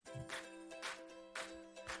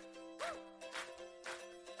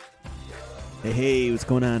Hey, what's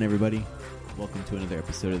going on, everybody? Welcome to another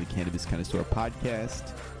episode of the Cannabis Connoisseur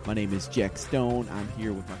Podcast. My name is Jack Stone. I'm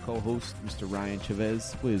here with my co-host, Mr. Ryan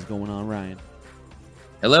Chavez. What is going on, Ryan?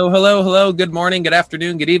 Hello. Good morning, good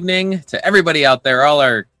afternoon, good evening to everybody out there, all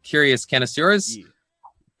our curious connoisseurs. Yeah.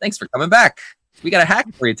 Thanks for coming back. We got a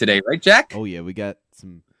hack for you today, right, Jack? Oh yeah, we got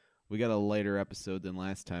a lighter episode than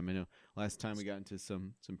last time. I know last time we got into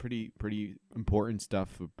some pretty important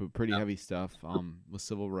stuff, but pretty heavy stuff with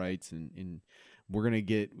civil rights, and it's gonna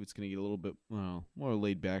get a little bit more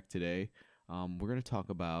laid back today. We're gonna talk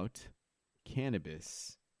about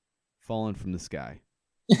cannabis falling from the sky.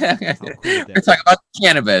 We're talking about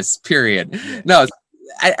cannabis, period. Yeah. No,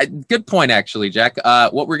 good point, actually, Jack.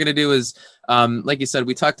 What we're going to do is, like you said,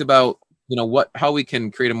 we talked about, how we can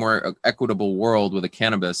create a more equitable world with a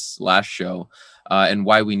cannabis last show, and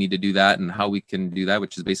why we need to do that and how we can do that,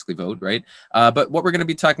 which is basically vote, right? But what we're going to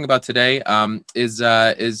be talking about today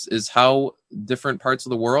is how different parts of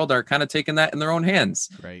the world are kind of taking that in their own hands,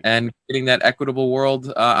 Right. And getting that equitable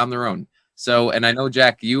world on their own. So, and I know,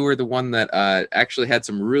 Jack, you were the one that actually had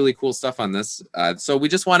some really cool stuff on this. So we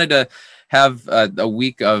just wanted to have a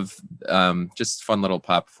week of just fun little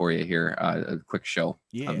pop for you here, a quick show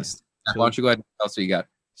on this. So, why don't you go ahead and tell us what you got?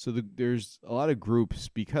 So there's a lot of groups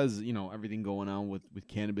because, everything going on with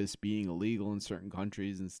cannabis being illegal in certain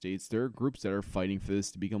countries and states. There are groups that are fighting for this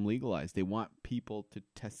to become legalized. They want people to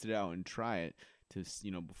test it out and try it to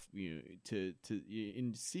see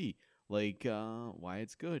why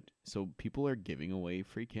it's good. So people are giving away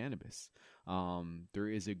free cannabis. There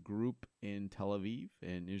is a group in Tel Aviv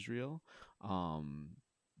in Israel.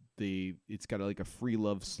 It's got a free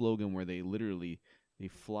love slogan where they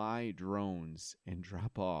fly drones and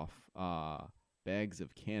drop off bags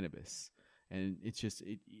of cannabis, and it's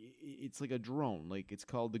like a drone. It's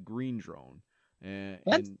called the Green Drone. And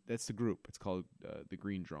that's the group. It's called the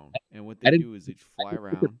Green Drone. And what they do is they fly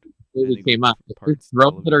around. It came up.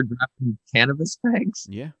 Drones that are dropping cannabis bags.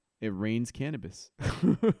 Yeah, it rains cannabis.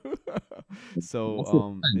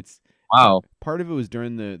 So it's wow. Part of it was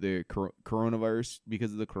during the coronavirus,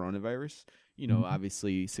 because of the coronavirus.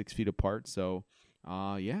 Obviously 6 feet apart. So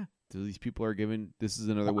yeah. So these people are giving. This is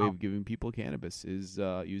another way of giving people cannabis, is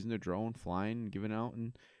using their drone, flying, and giving out,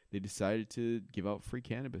 and they decided to give out free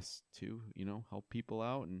cannabis to help people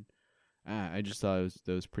out, and I just thought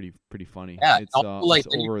that was pretty funny. Yeah, it's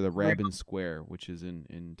over the Rabin Square, which is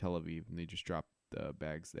in Tel Aviv, and they just dropped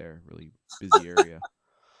bags there. Really busy area.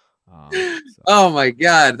 Oh my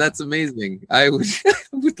God, that's amazing! I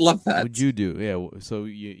would love that. Would you do? Yeah. So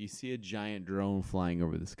you see a giant drone flying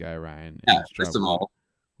over the sky, Ryan? Yeah. First of all.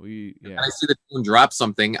 Yeah. When I see the drone drop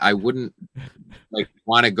something, I wouldn't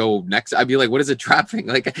want to go next. I'd be like, what is it dropping?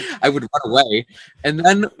 I would run away. And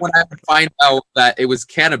then when I would find out that it was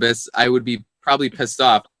cannabis, I would be probably pissed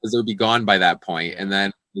off because it would be gone by that point, and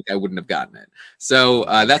then I wouldn't have gotten it. So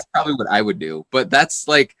that's probably what I would do. But that's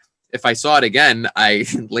if I saw it again,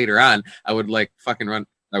 later on, I would fucking run.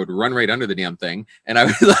 I would run right under the damn thing, and I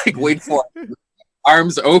would wait for it.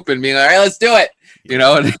 Arms open, being like, all right, let's do it.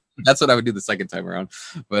 And that's what I would do the second time around.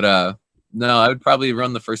 But no, I would probably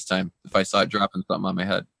run the first time if I saw it dropping something on my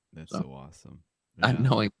head. That's so awesome. Yeah. Not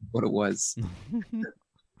knowing what it was.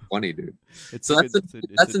 Funny, dude. That's in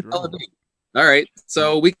Tel Aviv. All right.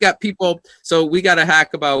 So we got people. So we got a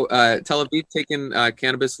hack about Tel Aviv taking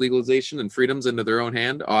cannabis legalization and freedoms into their own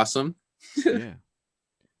hand. Awesome. Yeah.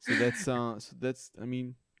 So that's I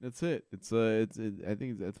mean, that's it. I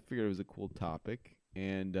figured it was a cool topic,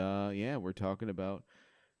 and yeah, we're talking about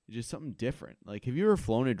just something different. Have you ever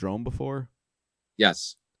flown a drone before?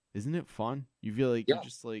 Yes. Isn't it fun? You feel you're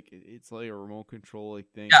just it's like a remote control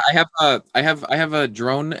thing. Yeah, I have a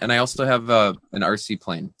drone, and I also have an RC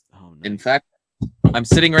plane. Oh, nice. In fact, I'm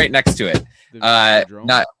sitting right next to it. I'm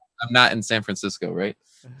not in San Francisco, right?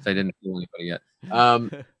 So I didn't feel anybody yet.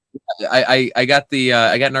 I got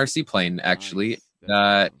an RC plane actually.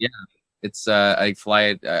 Nice. Yeah, it's I fly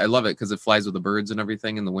it. I love it because it flies with the birds and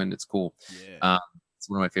everything in the wind. It's cool. Yeah. It's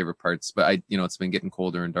one of my favorite parts. But it's been getting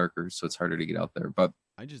colder and darker, so it's harder to get out there. But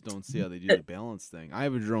I just don't see how they do the balance thing. I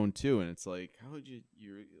have a drone too, and it's how would you?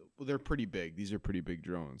 Well, they're pretty big. These are pretty big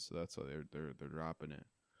drones, so that's why they're dropping it.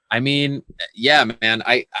 I mean, yeah, man.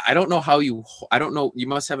 I don't know how I don't know. You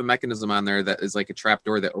must have a mechanism on there that is like a trap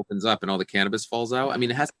door that opens up and all the cannabis falls out. I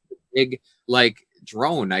mean, it has to be a big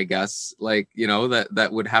drone, I guess. That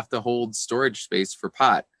would have to hold storage space for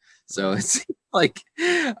pot. So it's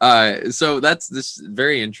so that's this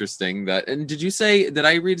very interesting. And did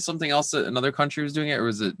I read something else that another country was doing it, or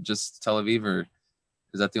was it just Tel Aviv, or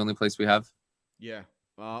is that the only place we have? Yeah.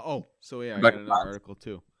 I got another article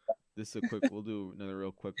too. This is we'll do another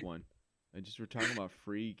real quick one. And just we're talking about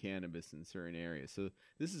free cannabis in certain areas. So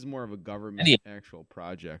this is more of a government Any actual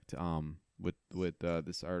project. With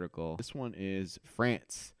this article, this one is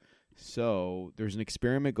France. So there's an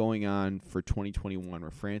experiment going on for 2021 where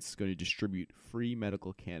France is going to distribute free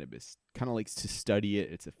medical cannabis, kind of like to study it,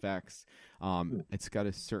 its effects. It's got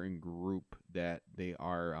a certain group that they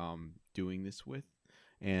are doing this with,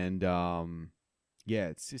 and yeah,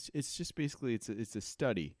 it's just basically it's a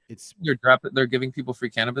study. It's they're giving people free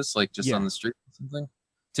cannabis, like just on yeah the street or something.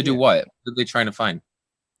 To do yeah. what? What are they trying to find?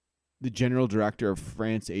 The general director of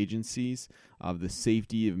France agencies of the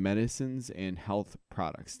safety of medicines and health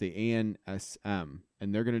products, the ANSM,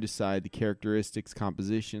 and they're going to decide the characteristics,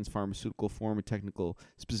 compositions, pharmaceutical form, and technical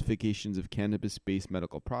specifications of cannabis-based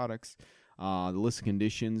medical products. The list of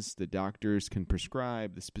conditions the doctors can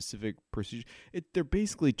prescribe, the specific procedure. They're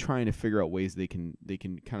basically trying to figure out ways they can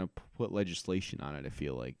kind of put legislation on it. I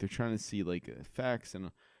feel like they're trying to see like effects and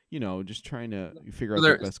just trying to figure out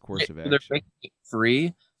the best course of They're action. making it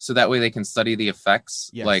free, so that way they can study the effects,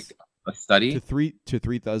 Yes. like a study. To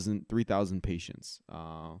 3,000 patients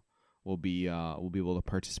will be able to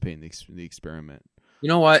participate in the experiment. You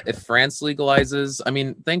know what? If France legalizes, I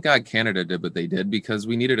mean, thank God Canada did what they did, because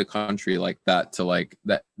we needed a country like that to like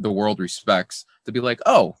that the world respects, to be like,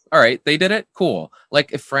 oh, all right, they did it, cool.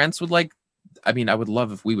 Like if France would like, I mean, I would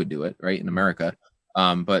love if we would do it, right, in America.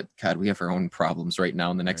 But God, we have our own problems right now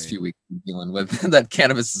in the next Right. few weeks we're dealing with that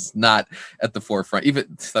cannabis is not at the forefront.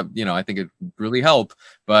 Even I think it would really help,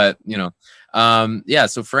 but yeah.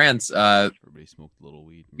 So France, Everybody smoked a little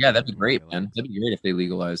weed. yeah, that'd be great, man. That'd be great if they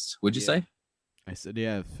legalized. Would you say? I said,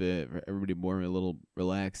 yeah, if everybody more a little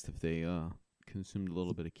relaxed if they consumed a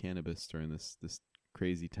little bit of cannabis during this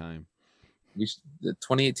crazy time. The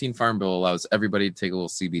 2018 Farm Bill allows everybody to take a little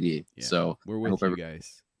CBD. Yeah. So we're with you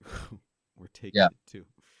guys. We're taking Yeah. it too.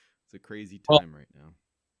 It's a crazy time right now.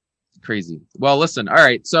 Crazy. Well, listen. All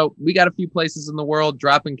right. So we got a few places in the world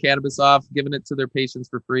dropping cannabis off, giving it to their patients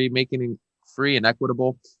for free, making it free and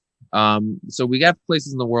equitable. So we got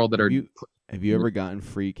places in the world that Have you ever gotten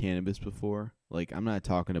free cannabis before? Like, I'm not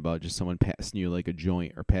talking about just someone passing you like a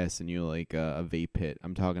joint or passing you like a vape pit.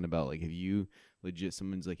 I'm talking about like if you legit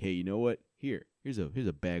someone's like, hey, you know what? Here's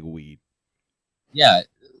a bag of weed. Yeah,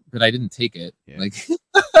 but I didn't take it. Yeah. Like,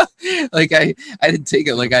 like I didn't take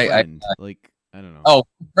it. Like I don't know. Oh,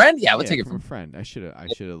 friend. Yeah, we'll take it from from a friend. They should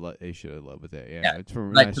have led with that. Yeah, Yeah. it's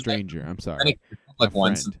from Like, not a stranger. I'm I sorry. think like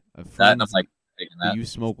once A that, friend and I'm like taking that. you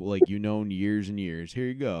smoke like years and years. Here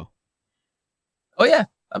you go. Oh yeah,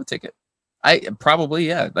 I would take it. I probably,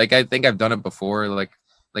 yeah. Like I think I've done it before, like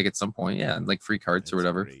at some point, yeah, like free cards or That's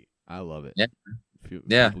whatever. great. I love it. Yeah.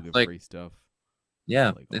 Yeah, people get like- free stuff.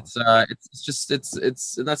 Yeah, Like, it's awesome.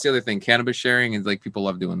 it's and that's the other thing. Cannabis sharing is like people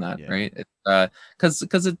love doing that, Yeah. right?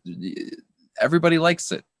 Because everybody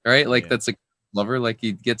likes it, right? Like Yeah. that's a lover. Like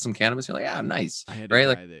you get some cannabis, you're like, ah, nice, I had right? a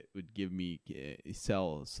Like guy that would give me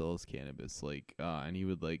sells cannabis, like, and he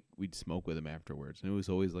would like we'd smoke with him afterwards, and it was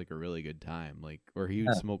always like a really good time. Like, or he would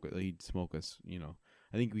Yeah. he'd smoke us,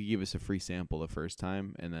 I think he gave us a free sample the first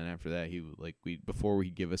time, and then after that, he would like before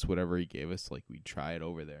he'd give us whatever he gave us, like we'd try it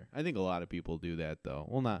over there. I think a lot of people do that though.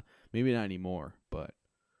 Well, maybe not anymore, but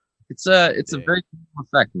it's a day. very cool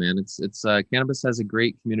effect, man. It's cannabis has a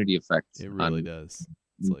great community effect. It really on- does.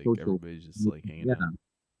 It's like social- everybody's just like hanging yeah. out.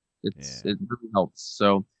 It really helps.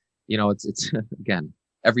 So it's again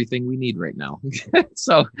everything we need right now.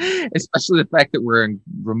 So especially the fact that we're in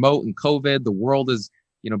remote and COVID, the world is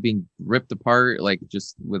being ripped apart, like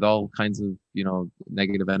just with all kinds of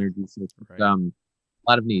negative energy. So it's Right. a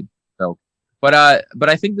lot of need. So, but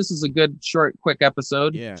I think this is a good short, quick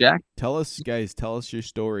episode. Yeah. Jack, Tell us your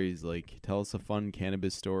stories. Like, tell us a fun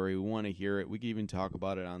cannabis story. We want to hear it. We can even talk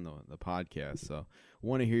about it on the podcast. So, we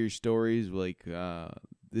want to hear your stories. Like,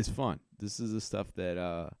 this fun. This is the stuff that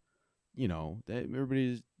that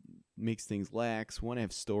everybody makes things lax. We want to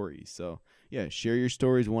have stories. So, yeah, share your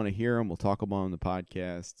stories. We want to hear them. We'll talk about them on the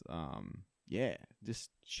podcast. Yeah, just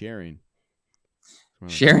sharing.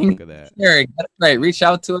 Sharing. Look at that. Sharing. That's right. Reach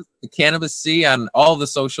out to us, the Cannabis C, on all the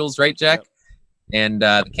socials, right, Jack? Yep. And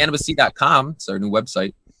thecannabisc.com. It's our new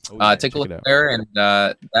website. Oh, yeah, Take a check look it out. there, and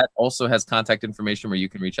that also has contact information where you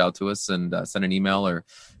can reach out to us and send an email or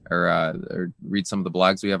read some of the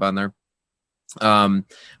blogs we have on there.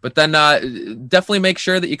 But then definitely make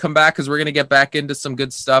sure that you come back, because we're going to get back into some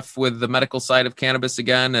good stuff with the medical side of cannabis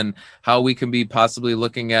again, and how we can be possibly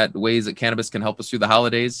looking at ways that cannabis can help us through the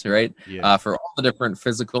holidays, right? Yeah. For all the different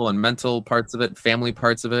physical and mental parts of it, family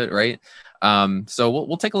parts of it, right? So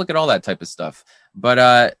we'll take a look at all that type of stuff.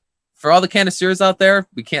 But for all the canisters out there,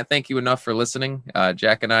 we can't thank you enough for listening.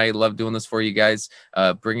 Jack and I love doing this for you guys,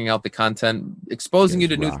 bringing out the content, exposing you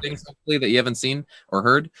to new things, hopefully, that you haven't seen or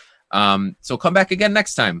heard. So come back again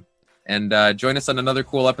next time and join us on another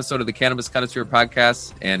cool episode of the Cannabis Connoisseur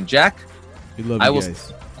Podcast. And Jack, we love you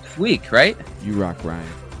guys. Next week, right? You rock, Ryan.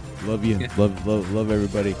 Love you. love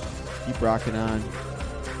everybody. Keep rocking on.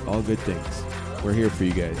 All good things. We're here for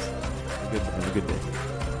you guys. Have a good day.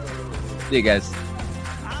 See you guys.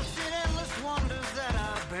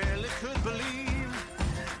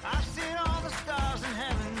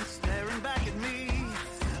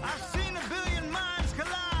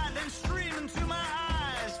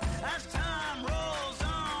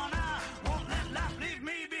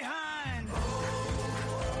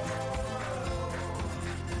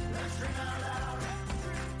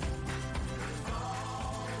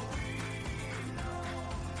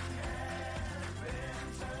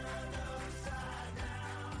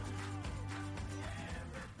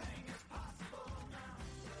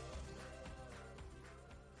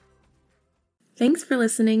 Thanks for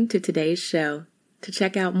listening to today's show. To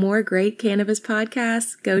check out more great cannabis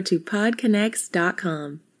podcasts, go to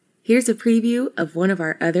podconnects.com. Here's a preview of one of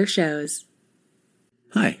our other shows.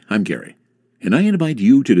 Hi, I'm Gary, and I invite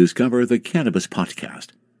you to discover the Cannabis Podcast,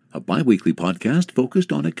 a bi-weekly podcast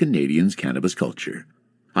focused on a Canadian's cannabis culture.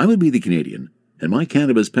 I would be the Canadian, and my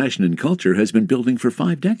cannabis passion and culture has been building for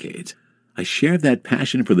 5 decades. I share that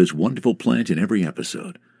passion for this wonderful plant in every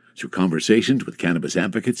episode, through conversations with cannabis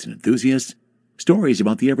advocates and enthusiasts, stories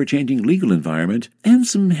about the ever-changing legal environment, and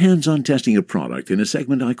some hands-on testing of product in a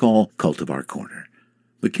segment I call Cultivar Corner.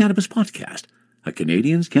 The Cannabis Podcast, a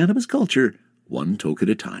Canadian's cannabis culture, one toke at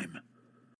a time.